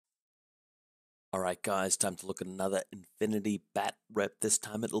Alright guys, time to look at another infiNity bat rep. This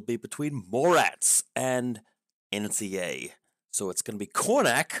time it'll be between Morats and NCA. So it's going to be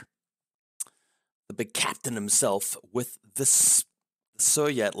Kornak, the big captain himself, with this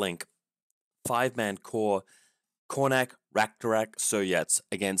Suryat link. 5-man core, Kornak, Raktarak, Suryats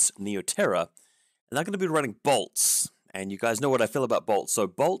against Neoterra. And they're going to be running bolts. And you guys know what I feel about bolts. So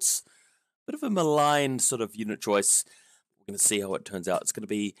bolts, bit of a maligned sort of unit choice. We're going to see how it turns out. It's going to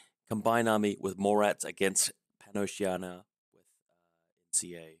be Combined Army with Morats against Panoceana with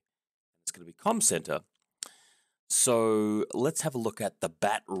NCA. It's going to be Com Center. So let's have a look at the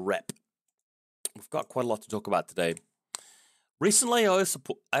bat rep. We've got quite a lot to talk about today. Recently, I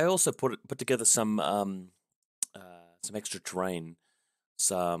also put together some extra terrain.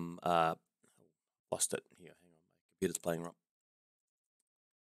 Lost it here. Hang on, my computer's playing wrong.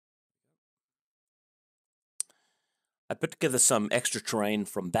 I put together some extra terrain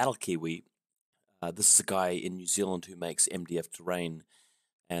from Battle Kiwi. This is a guy in New Zealand who makes MDF terrain.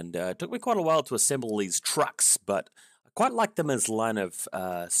 And it took me quite a while to assemble these trucks, but I quite like them as line of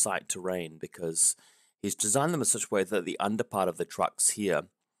sight terrain because he's designed them in such a way that the underpart of the trucks here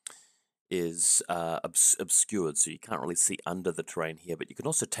is obscured, so you can't really see under the terrain here. But you can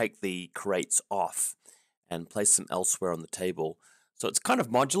also take the crates off and place them elsewhere on the table. So it's kind of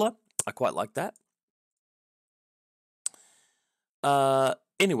modular. I quite like that.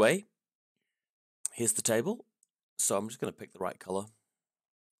 Anyway, here's the table. So I'm just going to pick the right color.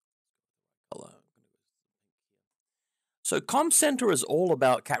 So Com Center is all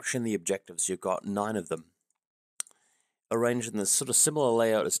about capturing the objectives. You've got 9 of them, arranged in this sort of similar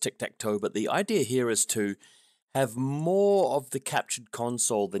layout as tic-tac-toe, but the idea here is to have more of the captured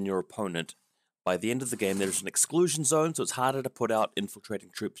console than your opponent. By the end of the game, there's an exclusion zone, so it's harder to put out infiltrating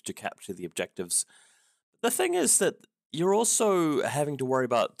troops to capture the objectives. The thing is that you're also having to worry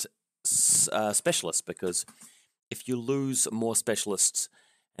about specialists, because if you lose more specialists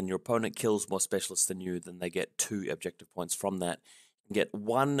and your opponent kills more specialists than you, then they get 2 objective points from that. You can get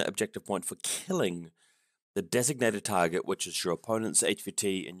 1 objective point for killing the designated target, which is your opponent's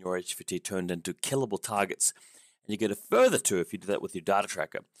HVT, and your HVT turned into killable targets. And you get a further 2 if you do that with your data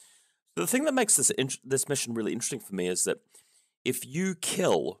tracker. So the thing that makes this mission really interesting for me is that if you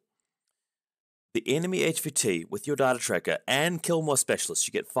kill the enemy HVT with your data tracker and kill more specialists,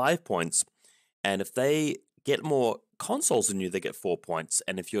 you get 5 points. And if they get more consoles than you, they get 4 points.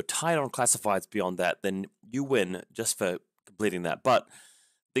 And if you're tied on classifieds beyond that, then you win just for completing that. But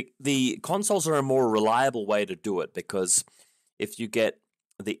the consoles are a more reliable way to do it, because if you get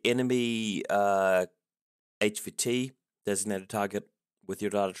the enemy HVT, designated target, with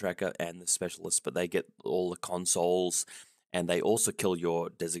your data tracker and the specialist, but they get all the consoles, and they also kill your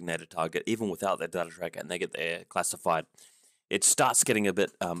designated target, even without their data tracker, and they get their classified, it starts getting a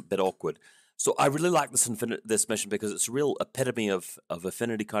bit awkward. So I really like this mission because it's a real epitome of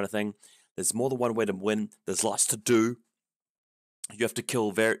affinity kind of thing. There's more than one way to win. There's lots to do. You have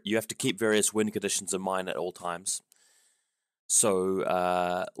to you have to keep various win conditions in mind at all times.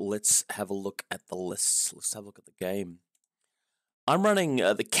 So let's have a look at the lists. Let's have a look at the game. I'm running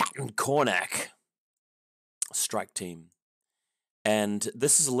the Captain Kornak strike team. And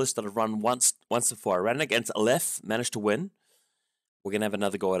this is a list that I've run once before. I ran it against Aleph, managed to win. We're going to have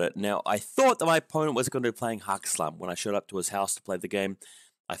another go at it. Now, I thought that my opponent was going to be playing Hakslam when I showed up to his house to play the game.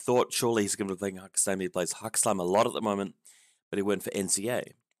 I thought surely he's going to be playing Hakslam. He plays Hakslam a lot at the moment, but he went for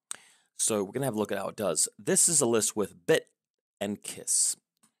NCA. So we're going to have a look at how it does. This is a list with Bit and Kiss.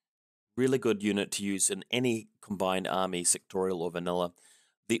 Really good unit to use in any combined army, sectorial or vanilla.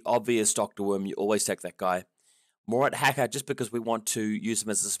 The obvious Dr. Worm, you always take that guy. Morat Hacker, just because we want to use him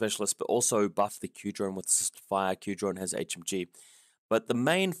as a specialist, but also buff the Q-Drone with assisted fire. Q-Drone has HMG. But the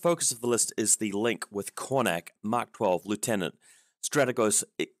main focus of the list is the link with Kornak, Mark 12, Lieutenant. Strategos,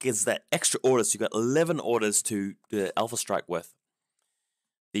 it gives that extra orders. You've got 11 orders to do Alpha Strike with.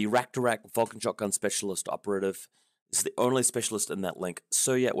 The Raktarak Vulcan Shotgun Specialist Operative is the only specialist in that link.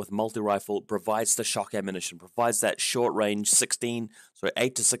 Suryat with multi-rifle provides the shock ammunition, provides that short range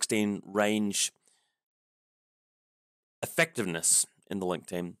 8 to 16 range effectiveness in the link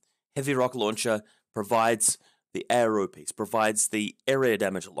team. Heavy rocket launcher provides the aero piece, provides the area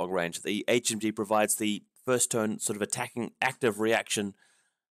damage at long range. The HMG provides the first turn sort of attacking active reaction,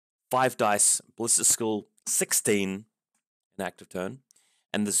 5 dice, ballistic skill 16 in active turn.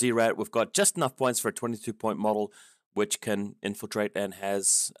 And the Z-Rat, we've got just enough points for a 22-point model, which can infiltrate and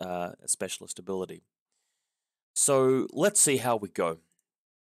has a specialist ability. So let's see how we go.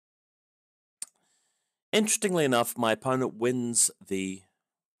 Interestingly enough, my opponent wins the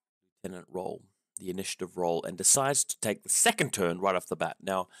lieutenant role, the initiative role, and decides to take the second turn right off the bat.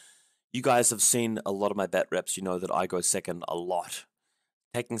 Now, You guys have seen a lot of my bet reps. You know that I go second a lot.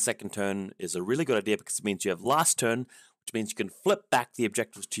 Taking second turn is a really good idea because it means you have last turn, which means you can flip back the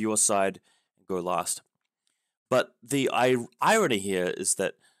objectives to your side and go last. But the irony here is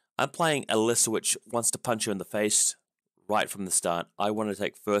that I'm playing Alyssa, which wants to punch you in the face right from the start. I want to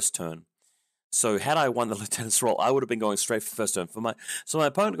take first turn. So had I won the lieutenant's role, I would have been going straight for first turn. So my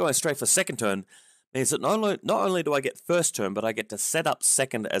opponent going straight for second turn means that not only do I get first turn, but I get to set up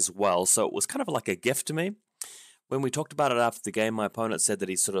second as well. So it was kind of like a gift to me. When we talked about it after the game, my opponent said that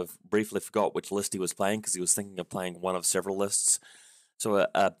he sort of briefly forgot which list he was playing because he was thinking of playing one of several lists. So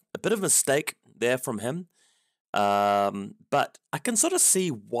a bit of a mistake there from him. But I can sort of see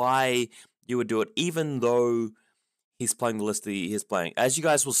why you would do it, even though he's playing the list that he is playing. As you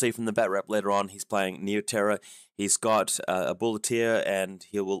guys will see from the bat rep later on, he's playing Neoterra. He's got a Bulleteer, and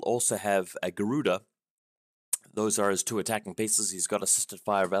he will also have a Garuda. Those are his two attacking pieces. He's got assisted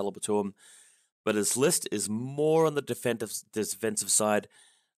fire available to him. But his list is more on the defensive side.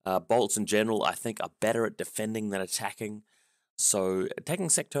 Bolts in general, I think, are better at defending than attacking. So attacking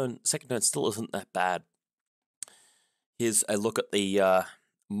second turn still isn't that bad. Here's a look at the not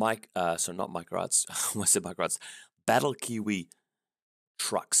microarts. I said microarts. Battle Kiwi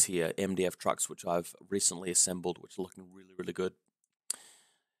trucks here, MDF trucks, which I've recently assembled, which are looking really, really good.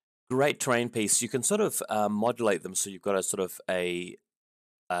 Great terrain piece. You can sort of modulate them, so you've got a sort of a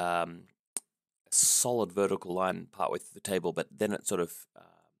solid vertical line partway through the table, but then it sort of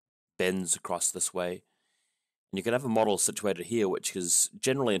bends across this way. And you can have a model situated here, which is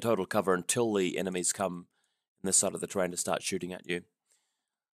generally in total cover until the enemies come on this side of the terrain to start shooting at you.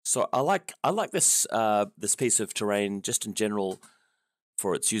 So I like this this piece of terrain just in general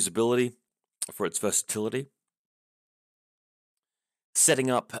for its usability, for its versatility. Setting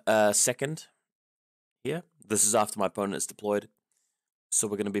up second here. This is after my opponent is deployed. So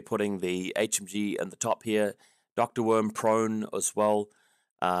we're going to be putting the HMG at the top here, Dr. Worm prone as well,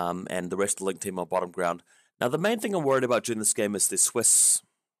 and the rest of the Link team on bottom ground. Now the main thing I'm worried about during this game is the Swiss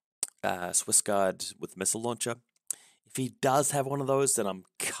guard with missile launcher. If he does have one of those, then I'm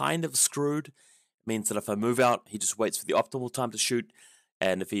kind of screwed. It means that if I move out, he just waits for the optimal time to shoot,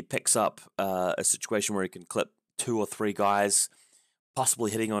 and if he picks up a situation where he can clip 2 or 3 guys,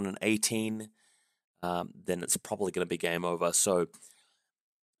 possibly hitting on an 18, then it's probably going to be game over. So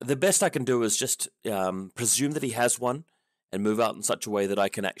the best I can do is just presume that he has one and move out in such a way that I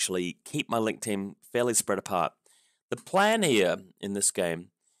can actually keep my Link team fairly spread apart. The plan here in this game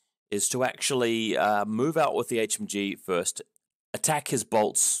is to actually move out with the HMG first, attack his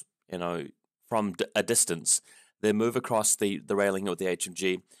bolts, from a distance, then move across the railing with the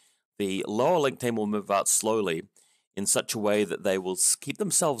HMG. The lower Link team will move out slowly in such a way that they will keep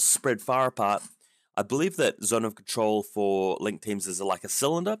themselves spread far apart. I believe that zone of control for Link teams is like a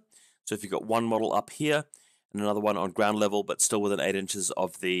cylinder. So if you've got one model up here and another one on ground level, but still within 8 inches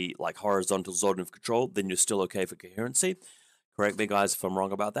of the horizontal zone of control, then you're still okay for coherency. Correct me, guys, if I'm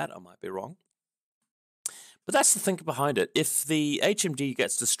wrong about that. I might be wrong. But that's the thinking behind it. If the HMG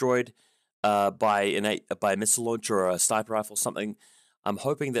gets destroyed by a missile launcher or a sniper rifle or something, I'm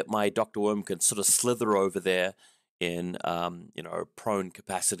hoping that my Dr. Worm can sort of slither over there in prone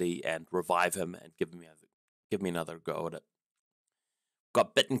capacity and revive him and give me another go at it.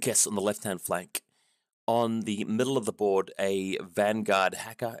 Got Bit and Kiss on the left-hand flank. On the middle of the board, a Vanguard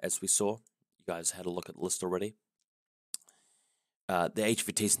hacker, as we saw. You guys had a look at the list already. The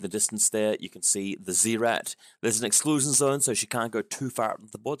HVT's in the distance there. You can see the Z-Rat. There's an exclusion zone, so she can't go too far out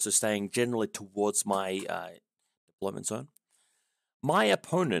of the board, so staying generally towards my deployment zone. My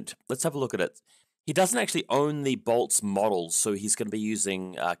opponent, let's have a look at it. He doesn't actually own the bolts models, so he's going to be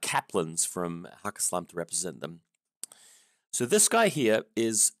using Kaplans from Hakkaslam to represent them. So this guy here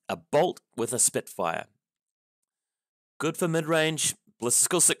is a bolt with a Spitfire. Good for mid-range, ballistic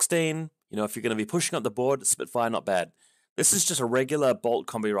skill 16. If you're going to be pushing up the board, Spitfire, not bad. This is just a regular bolt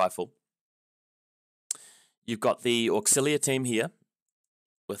combi rifle. You've got the Auxilia team here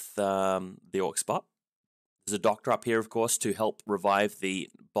with the Aux Spot. There's a doctor up here, of course, to help revive the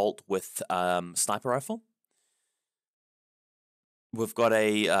bolt with sniper rifle. We've got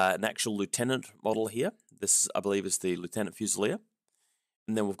an actual lieutenant model here. This, I believe, is the Lieutenant Fusilier.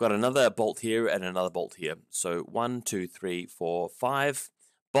 And then we've got another bolt here and another bolt here. So 1, 2, 3, 4, 5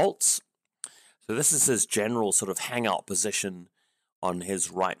 bolts. So this is his general sort of hangout position on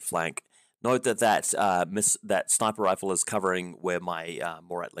his right flank. Note that that sniper rifle is covering where my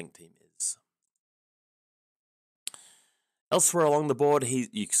Morat Link team is. Elsewhere along the board,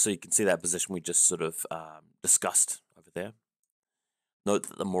 you can see that position we just sort of discussed over there. Note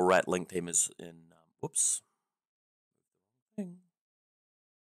that the Morat Link team is in. Whoops.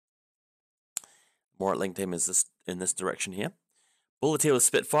 Morat link team is this in this direction here. Bulleteer with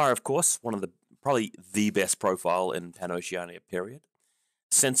Spitfire, of course, one of the probably the best profile in Pan-Oceania, period.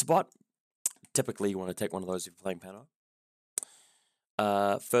 Sensorbot, typically you want to take one of those if you're playing Pano.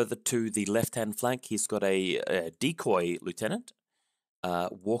 Further to the left-hand flank, he's got a decoy lieutenant,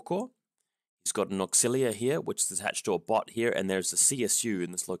 Warcore. He's got an auxilia here, which is attached to a bot here, and there's a CSU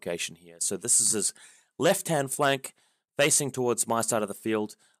in this location here. So this is his left-hand flank, facing towards my side of the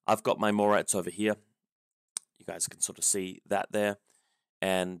field. I've got my Morats over here. You guys can sort of see that there.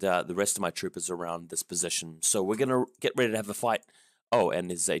 And the rest of my troopers around this position. So we're going to get ready to have a fight. Oh,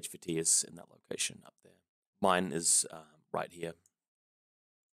 and his HVT is in that location up there. Mine is right here.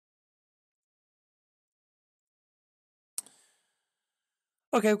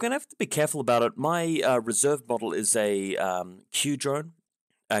 Okay, we're going to have to be careful about it. My reserve model is a Q drone.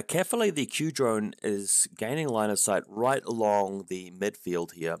 Carefully, the Q drone is gaining line of sight right along the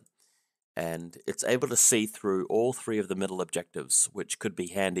midfield here. And it's able to see through all three of the middle objectives, which could be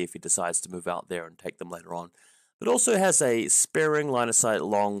handy if he decides to move out there and take them later on. But also has a sparing line of sight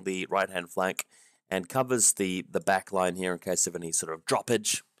along the right-hand flank and covers the back line here in case of any sort of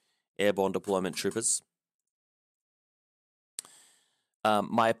droppage, airborne deployment troopers.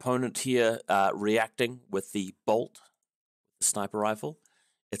 My opponent here reacting with the Bolt, the sniper rifle.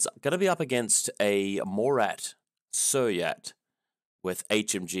 It's going to be up against a Morat Suryat with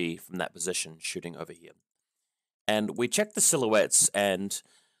HMG from that position shooting over here. And we check the silhouettes, and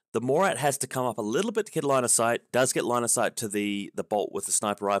the Morat has to come up a little bit to get line of sight, does get line of sight to the Bolt with the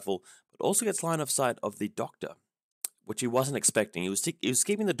sniper rifle, but also gets line of sight of the Doctor, which he wasn't expecting. He was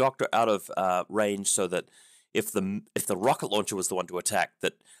keeping the Doctor out of range so that if the rocket launcher was the one to attack,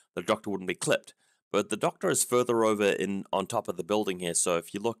 that the Doctor wouldn't be clipped. But the Doctor is further over on top of the building here, so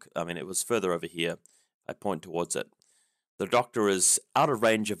if you look, I mean, it was further over here. I point towards it. The Doctor is out of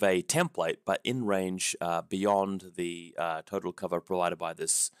range of a template, but in range beyond the total cover provided by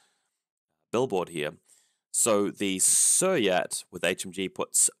this billboard here. So the Suryat with HMG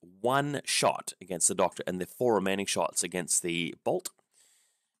puts one shot against the Doctor and the 4 remaining shots against the Bolt.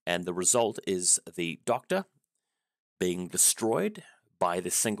 And the result is the Doctor being destroyed by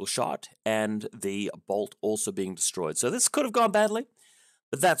this single shot and the Bolt also being destroyed. So this could have gone badly.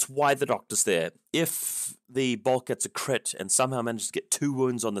 But that's why the Doctor's there. If the Bolt gets a crit and somehow manages to get 2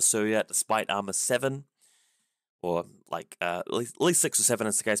 wounds on the Suryat despite armor 7, or like at least 6 or 7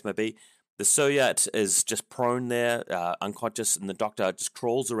 as the case may be, the Suryat is just prone there, unconscious, and the Doctor just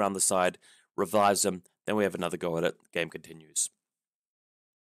crawls around the side, revives him, then we have another go at it, the game continues.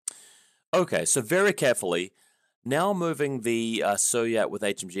 Okay, so very carefully, now moving the Suryat with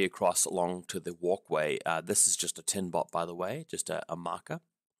HMG across along to the walkway. This is just a tin bot, by the way, just a marker.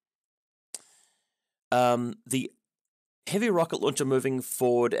 The heavy rocket launcher moving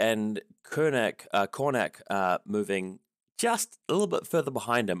forward and Kornak moving just a little bit further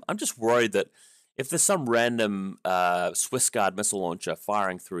behind him. I'm just worried that if there's some random Swiss Guard missile launcher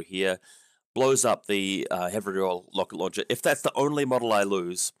firing through here, blows up the heavy rocket launcher, if that's the only model I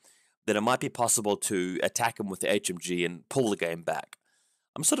lose, then it might be possible to attack him with the HMG and pull the game back.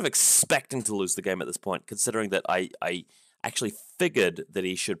 I'm sort of expecting to lose the game at this point, considering that I actually figured that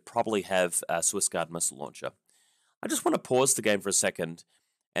he should probably have a Swiss Guard missile launcher. I just want to pause the game for a second,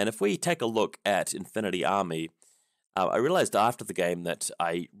 and if we take a look at infiNity Army, I realized after the game that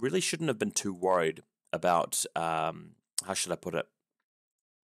I really shouldn't have been too worried about, how should I put it,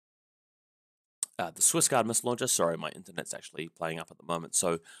 the Swiss Guard missile launcher. Sorry, my internet's actually playing up at the moment,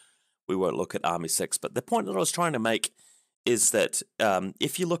 so we won't look at Army 6. But the point that I was trying to make is that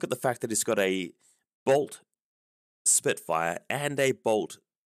if you look at the fact that he's got a Bolt Spitfire and a Bolt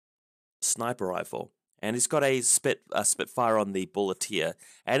sniper rifle, and he's got a Spitfire on the Bulleteer,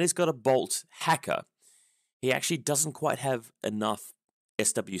 and he's got a Bolt Hacker, he actually doesn't quite have enough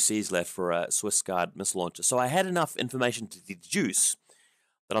SWCs left for a Swiss Guard missile launcher. So I had enough information to deduce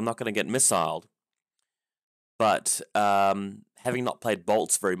that I'm not going to get missiled. But having not played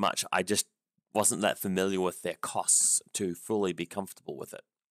Bolts very much, I just wasn't that familiar with their costs to fully be comfortable with it.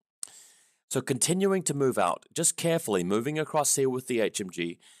 So continuing to move out, just carefully moving across here with the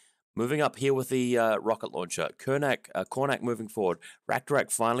HMG, moving up here with the rocket launcher, Kornak moving forward,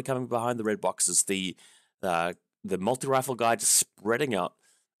 Raktarak finally coming behind the red boxes, the multi-rifle guy just spreading out.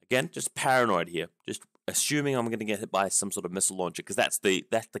 Again, just paranoid here, just assuming I'm going to get hit by some sort of missile launcher, because that's the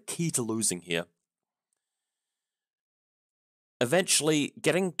key to losing here. Eventually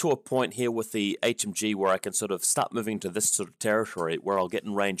getting to a point here with the HMG where I can sort of start moving to this sort of territory where I'll get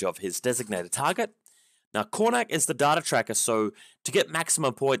in range of his designated target. Now, Kornak is the data tracker, so to get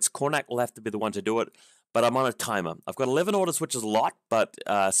maximum points, Kornak will have to be the one to do it. but I'm on a timer. I've got 11 orders, which is a lot, but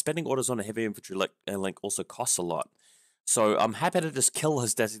spending orders on a heavy infantry link also costs a lot. So I'm happy to just kill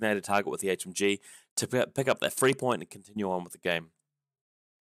his designated target with the HMG to pick up that free point and continue on with the game.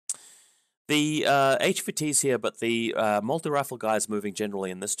 The HVT's here, but the multi-rifle guy is moving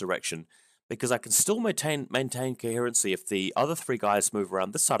generally in this direction because I can still maintain coherency if the other 3 guys move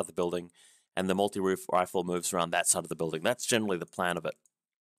around this side of the building and the multi-rifle moves around that side of the building. That's generally the plan of it.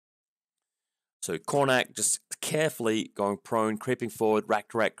 So Kornak just carefully going prone, creeping forward, rack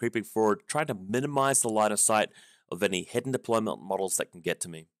to rack, creeping forward, trying to minimize the line of sight of any hidden deployment models that can get to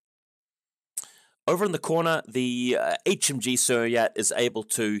me. Over in the corner, the HMG Suryat is able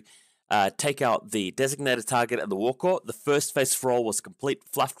to take out the designated target and the Warcore. The first face roll was a complete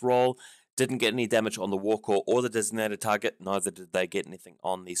fluffed roll, didn't get any damage on the Warcore or the designated target, neither did they get anything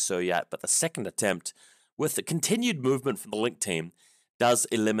on the Suryat, but the second attempt, with the continued movement from the Link team, does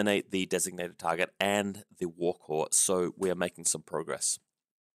eliminate the designated target and the Warcore, so we are making some progress.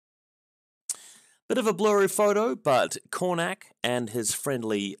 Bit of a blurry photo, but Kornak and his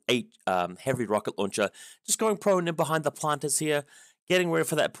friendly heavy rocket launcher just going prone in behind the planters here, getting ready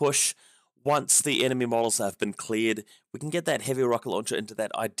for that push. Once the enemy models have been cleared, we can get that heavy rocket launcher into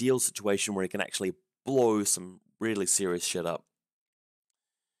that ideal situation where he can actually blow some really serious shit up.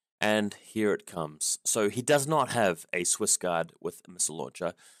 And here it comes. So he does not have a Swiss Guard with a missile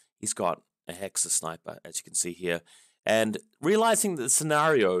launcher. He's got a Hexa sniper, as you can see here. And realizing that the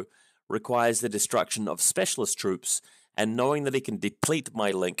scenario requires the destruction of specialist troops, and knowing that he can deplete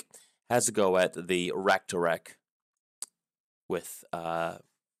my link, has a go at the rack-to-rack with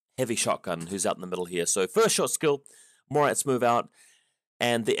heavy shotgun, who's out in the middle here. So first shot skill, Morats move out,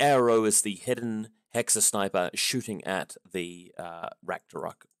 and the arrow is the hidden Hexa sniper shooting at the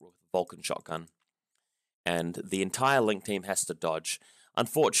rack-to-rack with Vulcan shotgun. And the entire link team has to dodge.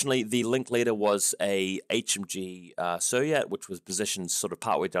 Unfortunately, the link leader was a HMG Suryat, which was positioned sort of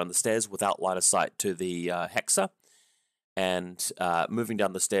partway down the stairs without line of sight to the Hexa. And moving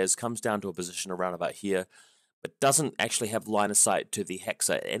down the stairs, comes down to a position around about here, but doesn't actually have line of sight to the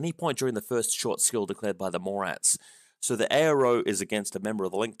Hexa at any point during the first short skill declared by the Morats. So the ARO is against a member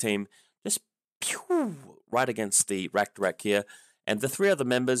of the link team, just pew, right against the rack-to-rack here. And the 3 other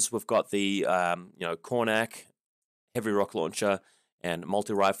members, we've got the Kornak, heavy rocket launcher, and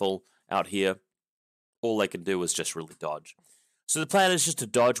multi-rifle out here. All they can do is just really dodge. So the plan is just to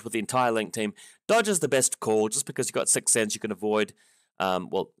dodge with the entire link team. Dodge is the best call, just because you've got 6 Sense you can avoid.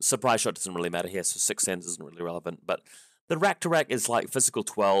 Well, surprise shot doesn't really matter here, so 6 Sense isn't really relevant. But the rack-to-rack is like physical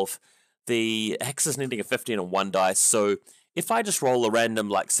 12. The Hex is needing a 15 and 1 dice, so if I just roll a random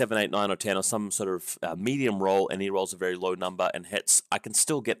like 7, 8, 9, or 10, or some sort of medium roll, and he rolls a very low number and hits, I can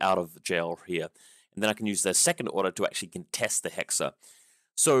still get out of jail here. And then I can use the second order to actually contest the Hexa.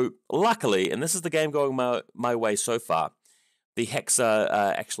 So luckily, and this is the game going my way so far, the Hexa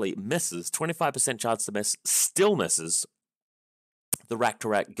actually misses. 25% chance to miss, still misses. The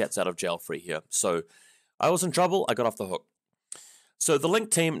rack-to-rack gets out of jail free here. So I was in trouble, I got off the hook. So the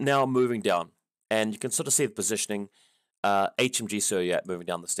link team now moving down, and you can sort of see the positioning. HMG Suryat moving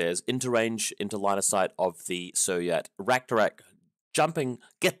down the stairs, into range, into line of sight of the Suryat. Rack-to-rack jumping,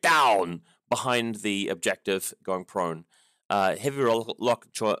 get down behind the objective, going prone. Heavy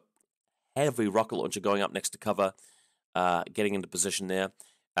rocket launcher going up next to cover, getting into position there.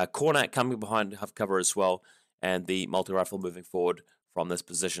 Kornak coming behind to have cover as well, and the multi-rifle moving forward from this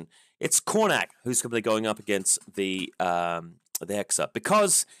position. It's Kornak who's going to be going up against the Hexa,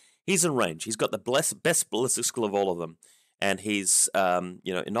 because he's in range. He's got the best ballistic skill of all of them. And he's, in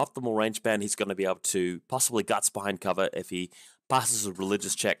optimal range band, he's going to be able to possibly guts behind cover if he passes a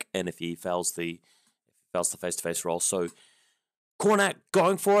religious check and if he fails the face-to-face roll. So Kornak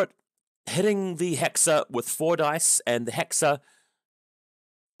going for it, hitting the Hexa with 4 dice, and the Hexa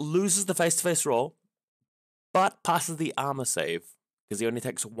loses the face-to-face roll, but passes the armor save because he only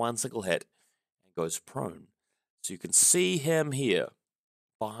takes 1 single hit and goes prone. So you can see him here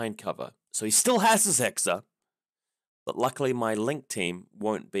behind cover. So he still has his Hexa, but luckily my link team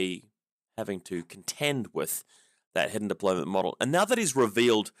won't be having to contend with that hidden deployment model. And now that he's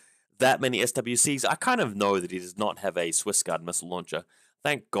revealed that many SWCs, I kind of know that he does not have a Swiss Guard missile launcher.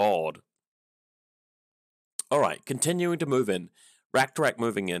 Thank God. Alright, continuing to move in. Rack-to-rack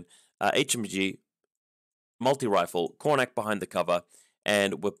moving in. HMG, multi-rifle, Kornak behind the cover,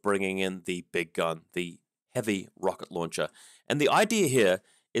 and we're bringing in the big gun, the heavy rocket launcher. And the idea here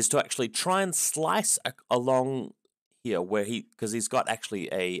is to actually try and slice along here where because he's got actually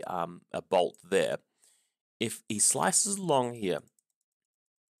a bolt there. If he slices along here,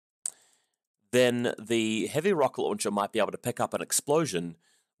 then the heavy rocket launcher might be able to pick up an explosion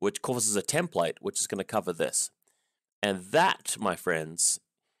which causes a template, which is going to cover this. And that, my friends,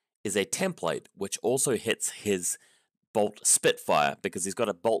 is a template which also hits his Bolt Spitfire, because he's got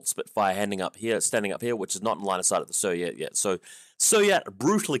a Bolt Spitfire standing up here, which is not in line of sight of the Soyat yet. So Soyat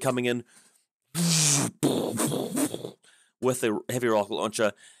brutally coming in with the heavy rocket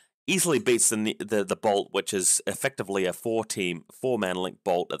launcher, easily beats the Bolt, which is effectively a four-man link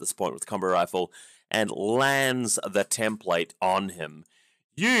Bolt at this point with the combo rifle, and lands the template on him.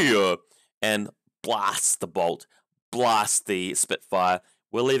 Yeah! And blasts the Bolt, blasts the Spitfire.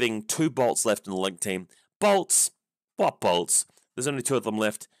 We're leaving 2 bolts left in the link team. Bolts? What bolts? There's only 2 of them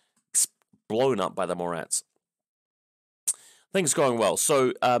left. Blown up by the Morats. Things going well.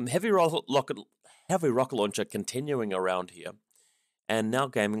 So heavy rocket launcher continuing around here, and now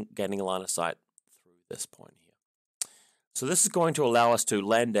gaining a line of sight through this point here. So this is going to allow us to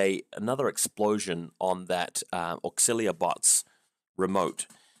land another explosion on that Auxilia bot's remote.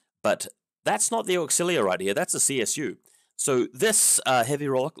 But that's not the Auxilia right here. That's a CSU. So this heavy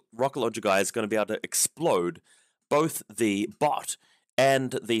rocket launcher guy is going to be able to explode both the bot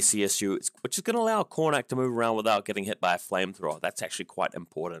and the CSU, which is going to allow Kornak to move around without getting hit by a flamethrower. That's actually quite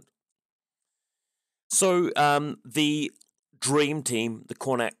important. So the Dream Team, the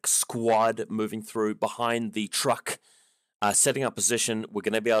Kornak squad, moving through behind the truck, setting up position. We're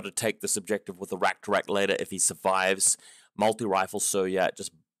going to be able to take this objective with a rack-to-rack later if he survives. Multi-rifle Soyat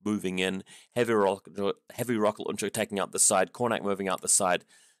just moving in. Heavy rocket launcher taking out the side. Kornak moving out the side.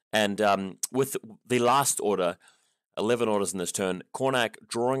 And with the last order, 11 orders in this turn, Kornak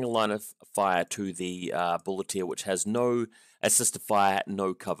drawing a line of fire to the Bulleteer, which has no assisted fire,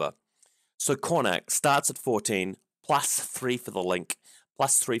 no cover. So Kornak starts at 14, +3 for the link,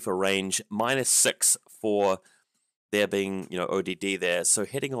 +3 for range, -6 for there being, ODD there. So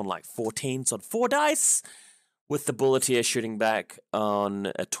hitting on like 14s on 4 dice, with the Bulleteer shooting back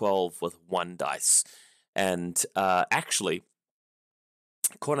on a 12 with 1 dice. And actually,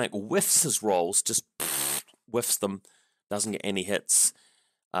 Kornak whiffs his rolls, just whiffs them, doesn't get any hits,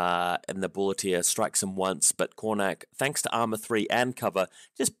 and the Bulleteer strikes him once, but Kornak, thanks to armor 3 and cover,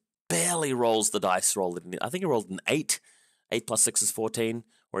 just barely rolls the dice roll. I think he rolled an 8. 8 + 6 is 14,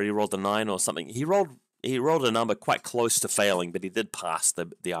 or he rolled a 9 or something. He rolled a number quite close to failing, but he did pass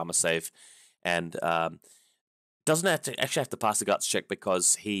the armor save, and doesn't actually have to pass the guts check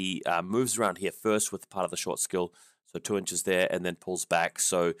because he moves around here first with part of the short skill, so 2 inches there, and then pulls back.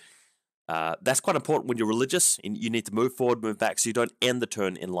 So that's quite important when you're religious, and you need to move forward, move back, so you don't end the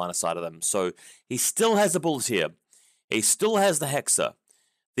turn in line of sight of them. So he still has the bullets here. He still has the Hexa.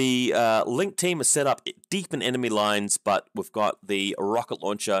 The Link team is set up deep in enemy lines, but we've got the rocket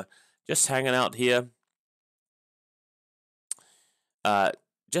launcher just hanging out here.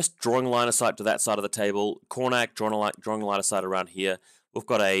 Just drawing a line of sight to that side of the table. Kornak drawing a line of sight around here. We've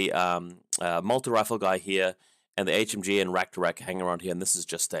got a multi-rifle guy here, and the HMG and rack-to-rack hanging around here, and this is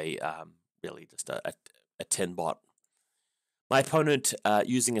just really just a 10 bot. My opponent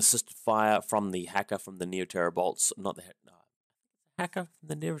using assisted fire from the hacker from the Neoterra bolts, not the hacker from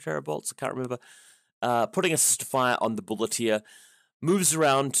the Neoterra bolts, I can't remember, putting assisted fire on the Bulleteer, moves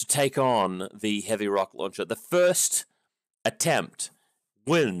around to take on the heavy rocket launcher. The first attempt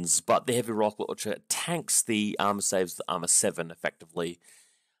wins, but the heavy rocket launcher tanks the armor saves, the armor 7 effectively,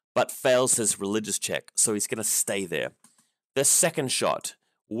 but fails his religious check, so he's going to stay there. The second shot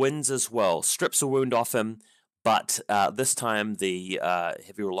wins as well, strips a wound off him, but this time the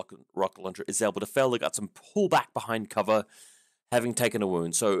heavy rocket launcher is able to fail the guts and pull back behind cover, having taken a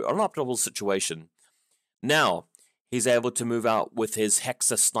wound. So an optimal situation. Now he's able to move out with his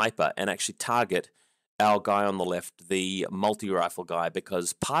Hexa sniper and actually target our guy on the left, the multi-rifle guy,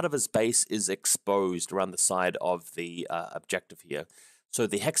 because part of his base is exposed around the side of the objective here. So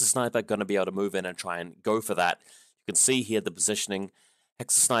the Hexa sniper going to be able to move in and try and go for that. You can see here the positioning,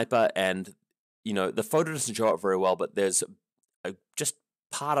 Hexa sniper, and the photo doesn't show it very well, but there's just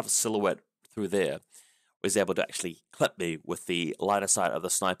part of a silhouette through there. Was able to actually clip me with the line of sight of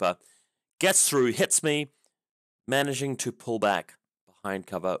the sniper. Gets through, hits me, managing to pull back behind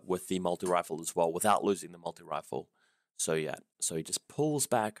cover with the multi-rifle as well, without losing the multi-rifle. So yeah, so he just pulls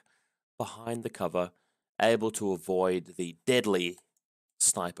back behind the cover, able to avoid the deadly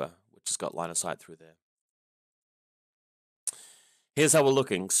sniper, which has got line of sight through there. Here's how we're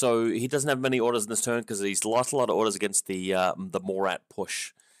looking. So he doesn't have many orders in this turn because he's lost a lot of orders against the Morat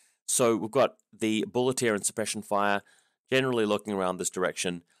push. So we've got the Bulleteer and suppression fire, generally looking around this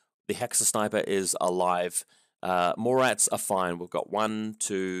direction. The Hexa sniper is alive. Morats are fine. We've got 1,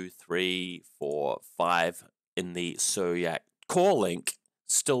 2, 3, 4, 5 in the Soyat core link,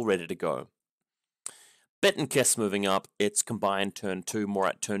 still ready to go. Bit and Kiss moving up. It's combined turn 2, more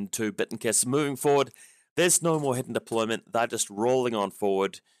at turn 2. Bit and Kiss moving forward. There's no more hidden deployment. They're just rolling on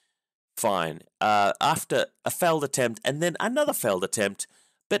forward. Fine. After a failed attempt and then another failed attempt,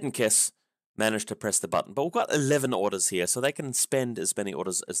 Bit and Kiss managed to press the button. But we've got 11 orders here, so they can spend as many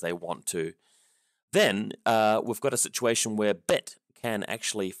orders as they want to. Then we've got a situation where Bit can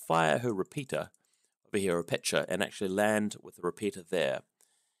actually fire her repeater over here, a pitcher, and actually land with the repeater there.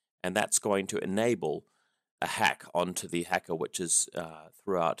 And that's going to enable a hack onto the hacker, which is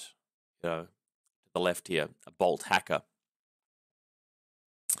throughout, to the left here, a bolt hacker.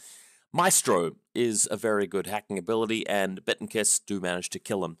 Maestro is a very good hacking ability, and Bit and Kiss do manage to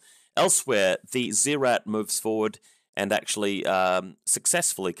kill him. Elsewhere, the Zerat moves forward and actually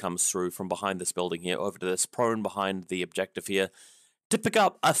successfully comes through from behind this building here over to this prone behind the objective here to pick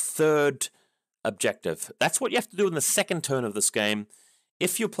up a third objective. That's what you have to do in the second turn of this game.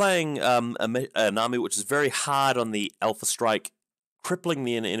 If you're playing an army which is very hard on the Alpha Strike, crippling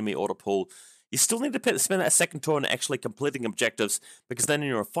the enemy order pool, you still need to spend that second turn actually completing objectives, because then in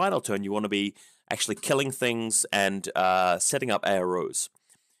your final turn you want to be actually killing things and setting up AROs.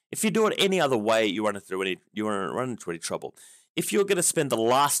 If you do it any other way, you run into any trouble. If you're going to spend the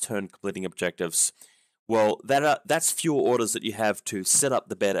last turn completing objectives, well, that's fewer orders that you have to set up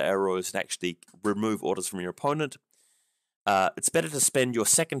the better AROs and actually remove orders from your opponent. It's better to spend your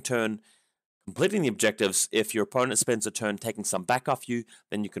second turn completing the objectives. If your opponent spends a turn taking some back off you,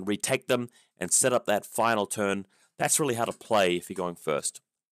 then you can retake them and set up that final turn. That's really how to play if you're going first.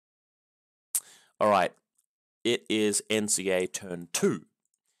 Alright, it is NCA turn 2.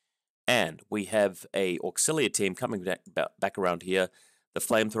 And we have a Auxilia team coming back around here, the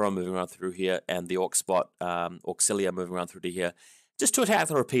Flamethrower moving around through here, and the Auxbot Auxilia moving around through to here, just to attack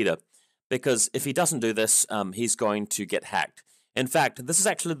the repeater. Because if he doesn't do this, he's going to get hacked. In fact, this is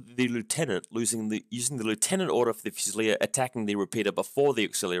actually the lieutenant using the lieutenant order for the Fusilier, attacking the repeater before the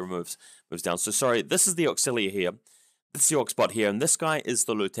Auxilia moves down. So sorry, this is the Auxilia here, this is the Auxbot here, and this guy is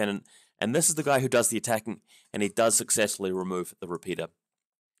the lieutenant, and this is the guy who does the attacking, and he does successfully remove the repeater.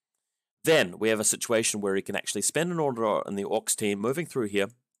 Then we have a situation where he can actually spend an order on the Aux team moving through here,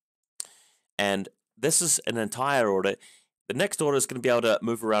 and this is an entire order. The next order is going to be able to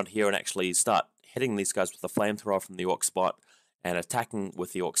move around here and actually start hitting these guys with the Flamethrower from the Auxbot and attacking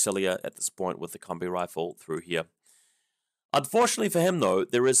with the Auxilia at this point with the combi rifle through here. Unfortunately for him, though,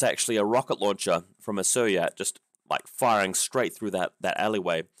 there is actually a rocket launcher from a Suryat just like firing straight through that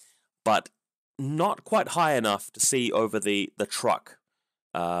alleyway, but not quite high enough to see over the truck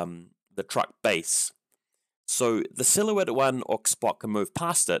base. So the Silhouette 1 Auxbot can move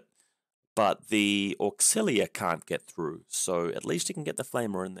past it, but the Auxilia can't get through, so at least he can get the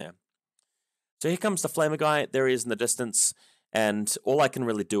Flamer in there. So here comes the Flamer guy, there he is in the distance, and all I can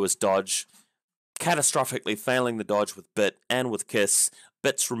really do is dodge, catastrophically failing the dodge with Bit and with Kiss.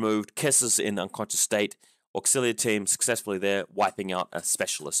 Bit's removed, Kiss is in unconscious state, Auxilia team successfully there, wiping out a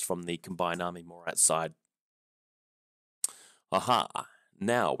specialist from the combined army more outside. Aha,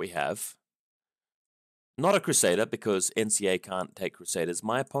 now we have not a Crusader, because NCA can't take Crusaders.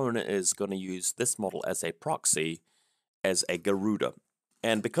 My opponent is going to use this model as a proxy, as a Garuda.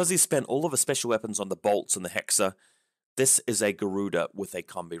 And because he spent all of his special weapons on the bolts and the Hexa, this is a Garuda with a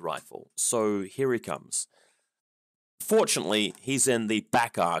combi rifle. So here he comes. Fortunately, he's in the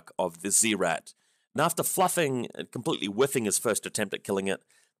back arc of the Zerat. And after fluffing and completely whiffing his first attempt at killing it,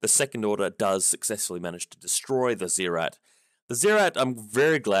 the second order does successfully manage to destroy the Zerat. The Zerat, I'm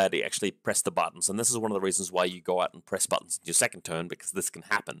very glad he actually pressed the buttons, and this is one of the reasons why you go out and press buttons in your second turn, because this can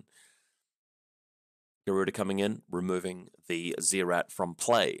happen. Garuda coming in, removing the Zerat from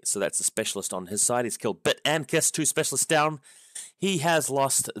play. So that's a specialist on his side. He's killed Bit and Kiss, 2 specialists down. He has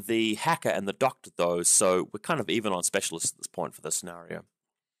lost the Hacker and the Doctor, though, so we're kind of even on specialists at this point for this scenario.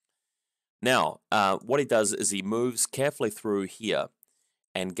 Now, what he does is he moves carefully through here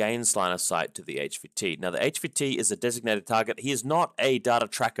and gains line of sight to the HVT. Now, the HVT is a designated target. He is not a data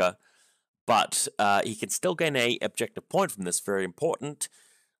tracker, but he can still gain a objective point from this. Very important.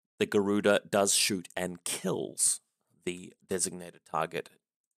 The Garuda does shoot and kills the designated target in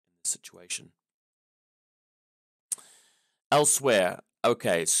this situation. Elsewhere,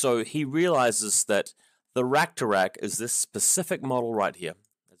 okay, so he realizes that the Raktarak is this specific model right here,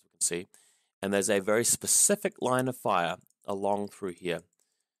 as we can see, and there's a very specific line of fire along through here.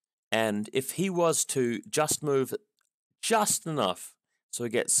 And if he was to just move just enough so he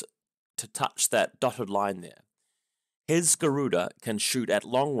gets to touch that dotted line there, his Garuda can shoot at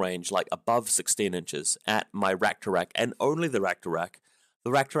long range, like above 16 inches, at my Raktarak, and only the Raktarak.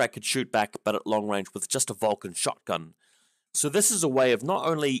 The Raktarak could shoot back, but at long range with just a Vulcan shotgun. So this is a way of not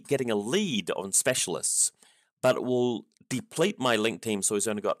only getting a lead on specialists, but it will deplete my link team so he's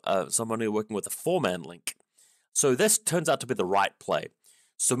only got someone who's working with a 4-man link. So this turns out to be the right play.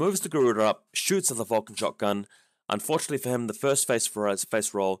 So moves the Garuda up, shoots at the Vulcan shotgun. Unfortunately for him, the first face for his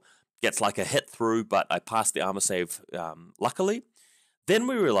face roll gets like a hit through, but I passed the armor save luckily. Then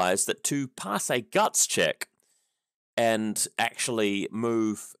we realize that to pass a guts check and actually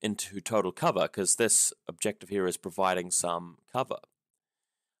move into total cover, because this objective here is providing some cover,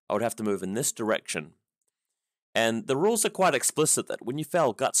 I would have to move in this direction. And the rules are quite explicit that when you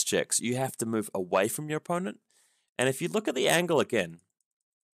fail guts checks, you have to move away from your opponent. And if you look at the angle again,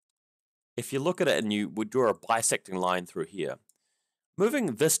 if you look at it and you would draw a bisecting line through here,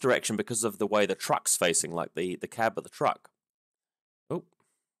 moving this direction because of the way the truck's facing, like the cab of the truck.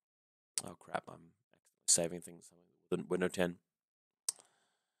 Oh crap, I'm saving things with window 10.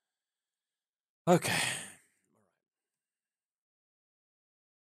 Okay.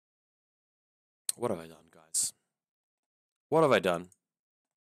 What have I done, guys? What have I done?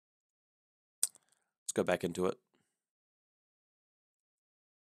 Let's go back into it.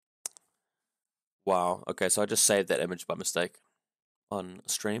 Wow. Okay, so I just saved that image by mistake on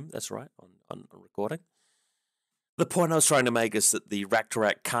stream. That's right, on recording. The point I was trying to make is that the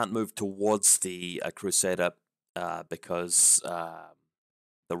Rack-to-Rack can't move towards the Crusader because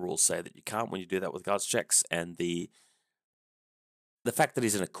the rules say that you can't when you do that with guards checks, and the fact that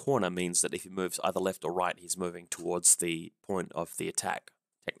he's in a corner means that if he moves either left or right, he's moving towards the point of the attack,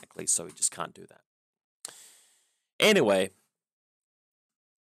 technically, so he just can't do that. Anyway,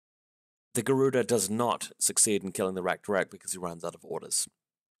 the Garuda does not succeed in killing the Rack-to-Rack because he runs out of orders.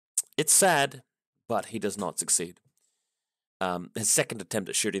 It's sad, but he does not succeed. His second attempt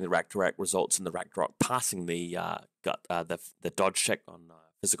at shooting the Rack-to-Rack results in the Rack-to-Rack passing the dodge check on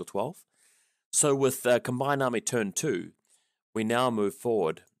physical 12. So with Combined Army turn 2, we now move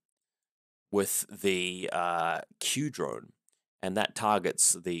forward with the Q drone, and that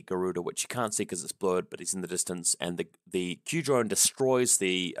targets the Garuda, which you can't see because it's blurred, but he's in the distance, and the Q drone destroys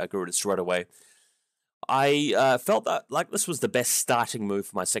the Garuda straight away. I felt that like this was the best starting move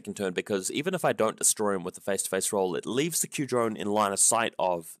for my second turn, because even if I don't destroy him with the face-to-face roll, it leaves the Q drone in line of sight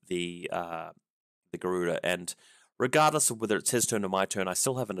of the Garuda, and regardless of whether it's his turn or my turn, I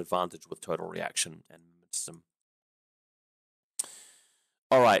still have an advantage with total reaction and momentum.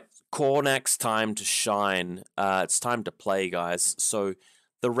 All right, Kornak's time to shine. It's time to play, guys. So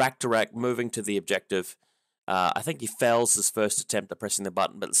the Rack-to-Rack moving to the objective. I think he fails his first attempt at pressing the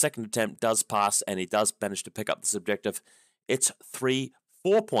button, but the second attempt does pass, and he does manage to pick up this objective. It's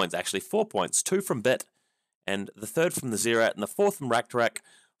 4 points, actually 4 points. 2 from Bit, and the third from the Zerat, and the fourth from Rack-to-Rack.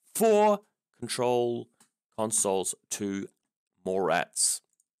 4 control consoles, 2 more rats.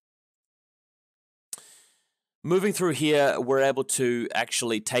 Moving through here, we're able to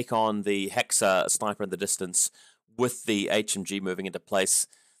actually take on the Hexa sniper in the distance with the HMG moving into place.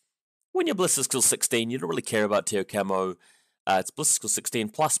 When your Blister skill 16, you don't really care about Teo Camo. It's Blister skill 16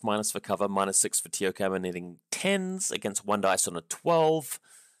 plus minus for cover, -6 for Teo Camo, needing 10s against 1 dice on a 12.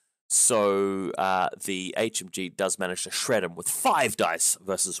 So the HMG does manage to shred him with 5 dice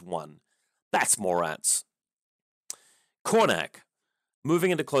versus 1. That's more rats. Kornak.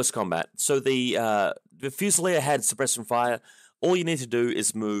 Moving into close combat. So the Fusilier had suppression fire. All you need to do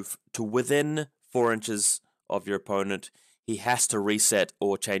is move to within 4 inches of your opponent. He has to reset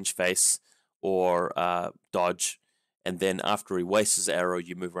or change face or dodge. And then after he wastes his arrow,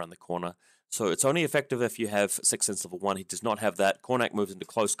 you move around the corner. So it's only effective if you have 6 sense level 1. He does not have that. Kornak moves into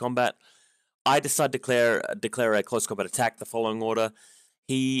close combat. I decide to declare a close combat attack the following order.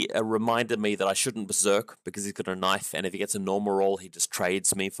 He reminded me that I shouldn't berserk because he's got a knife, and if he gets a normal roll, he just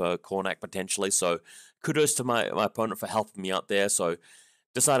trades me for Kornak potentially. So kudos to my opponent for helping me out there. So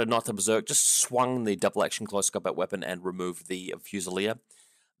decided not to berserk, just swung the double action close combat weapon and removed the Fusilier.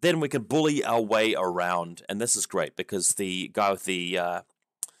 Then we can bully our way around, and this is great because the guy with the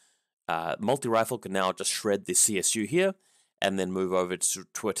multi-rifle can now just shred the CSU here and then move over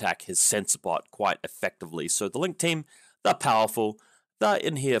to attack his sensor bot quite effectively. So the Link team, they're powerful. They're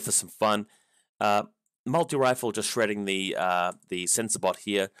in here for some fun. Multi-rifle just shredding the sensor bot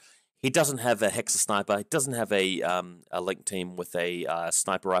here. He doesn't have a Hexa sniper. He doesn't have a Link team with a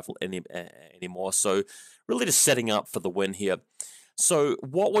sniper rifle anymore. So really just setting up for the win here. So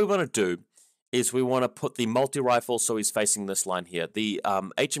what we want to do is we want to put the multi-rifle so he's facing this line here. The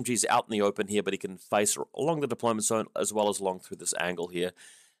HMG's out in the open here, but he can face along the deployment zone as well as along through this angle here.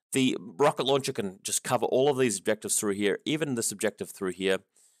 The rocket launcher can just cover all of these objectives through here, even this objective through here.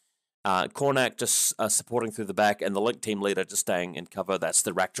 Kornak just supporting through the back, and the Link team leader just staying in cover. That's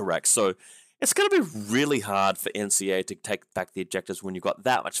the Rack-to-Rack. So It's going to be really hard for NCA to take back the objectives when you've got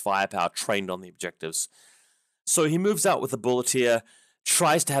that much firepower trained on the objectives. So he moves out with the bullet here,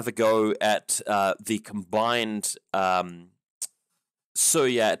 tries to have a go at the combined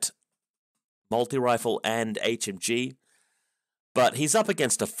Soviet multi-rifle and HMG, but he's up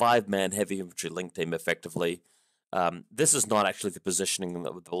against a 5-man heavy infantry link team effectively. This is not actually the positioning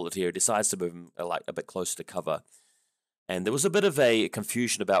of the bullet here. He decides to move him a bit closer to cover. And there was a bit of a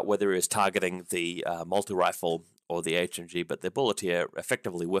confusion about whether he was targeting the multi-rifle or the HMG, but the bullet here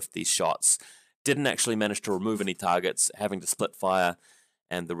effectively whiffed these shots. Didn't actually manage to remove any targets, having to split fire,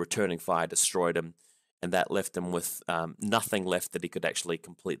 and the returning fire destroyed him. And that left him with nothing left that he could actually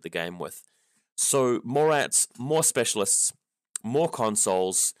complete the game with. So more rats, more specialists, more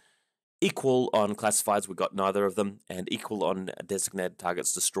consoles, equal on classifieds, we got neither of them, and equal on designated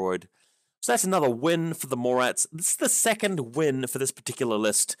targets destroyed. So that's another win for the Morats. This is the second win for this particular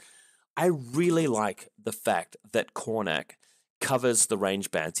list. I really like the fact that Kornak covers the range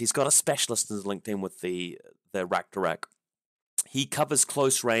bands. He's got a specialist in his link team with the rack to rack. He covers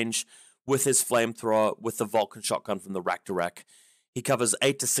close range with his flamethrower, with the Vulcan shotgun from the rack to rack. He covers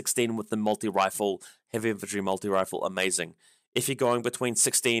 8 to 16 with the multi-rifle, heavy infantry multi-rifle, amazing. If you're going between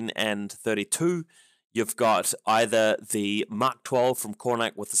 16 and 32, you've got either the Mark 12 from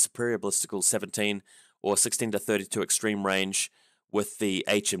Kornak with the superior ballistical 17, or 16 to 32 extreme range with the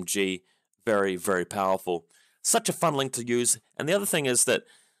HMG, very, very powerful. Such a fun link to use, and the other thing is that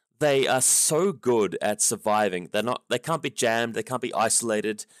they are so good at surviving. They can't be jammed, they can't be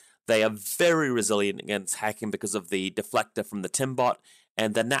isolated. They are very resilient against hacking because of the deflector from the Timbot,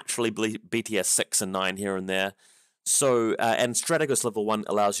 and they're naturally BTS 6 and 9 here and there. So, and Strategos level 1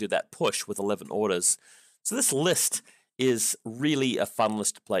 allows you that push with 11 orders. So this list is really a fun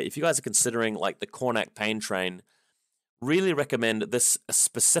list to play. If you guys are considering like the Kornak Pain Train, really recommend this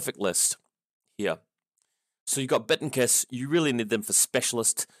specific list here. So you've got Bit and Kiss, you really need them for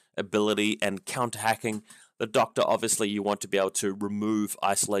specialist ability and counter hacking. The Doctor, obviously, you want to be able to remove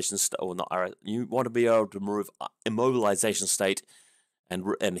isolation you want to be able to remove immobilization state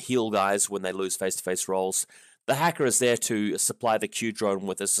and heal guys when they lose face-to-face rolls. The Hacker is there to supply the Q drone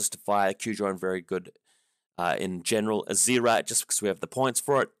with assisted fire. Q drone very good in general. Azira, just because we have the points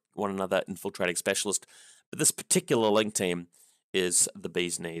for it. Want another infiltrating specialist. But this particular link team is the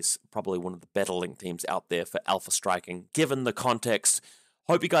bee's knees. Probably one of the better link teams out there for alpha striking, given the context.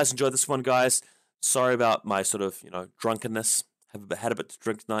 Hope you guys enjoyed this one, guys. Sorry about my sort of, drunkenness. Had a bit to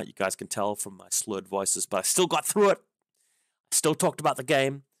drink tonight. You guys can tell from my slurred voices, but I still got through it. I still talked about the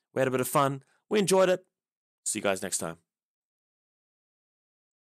game. We had a bit of fun. We enjoyed it. See you guys next time.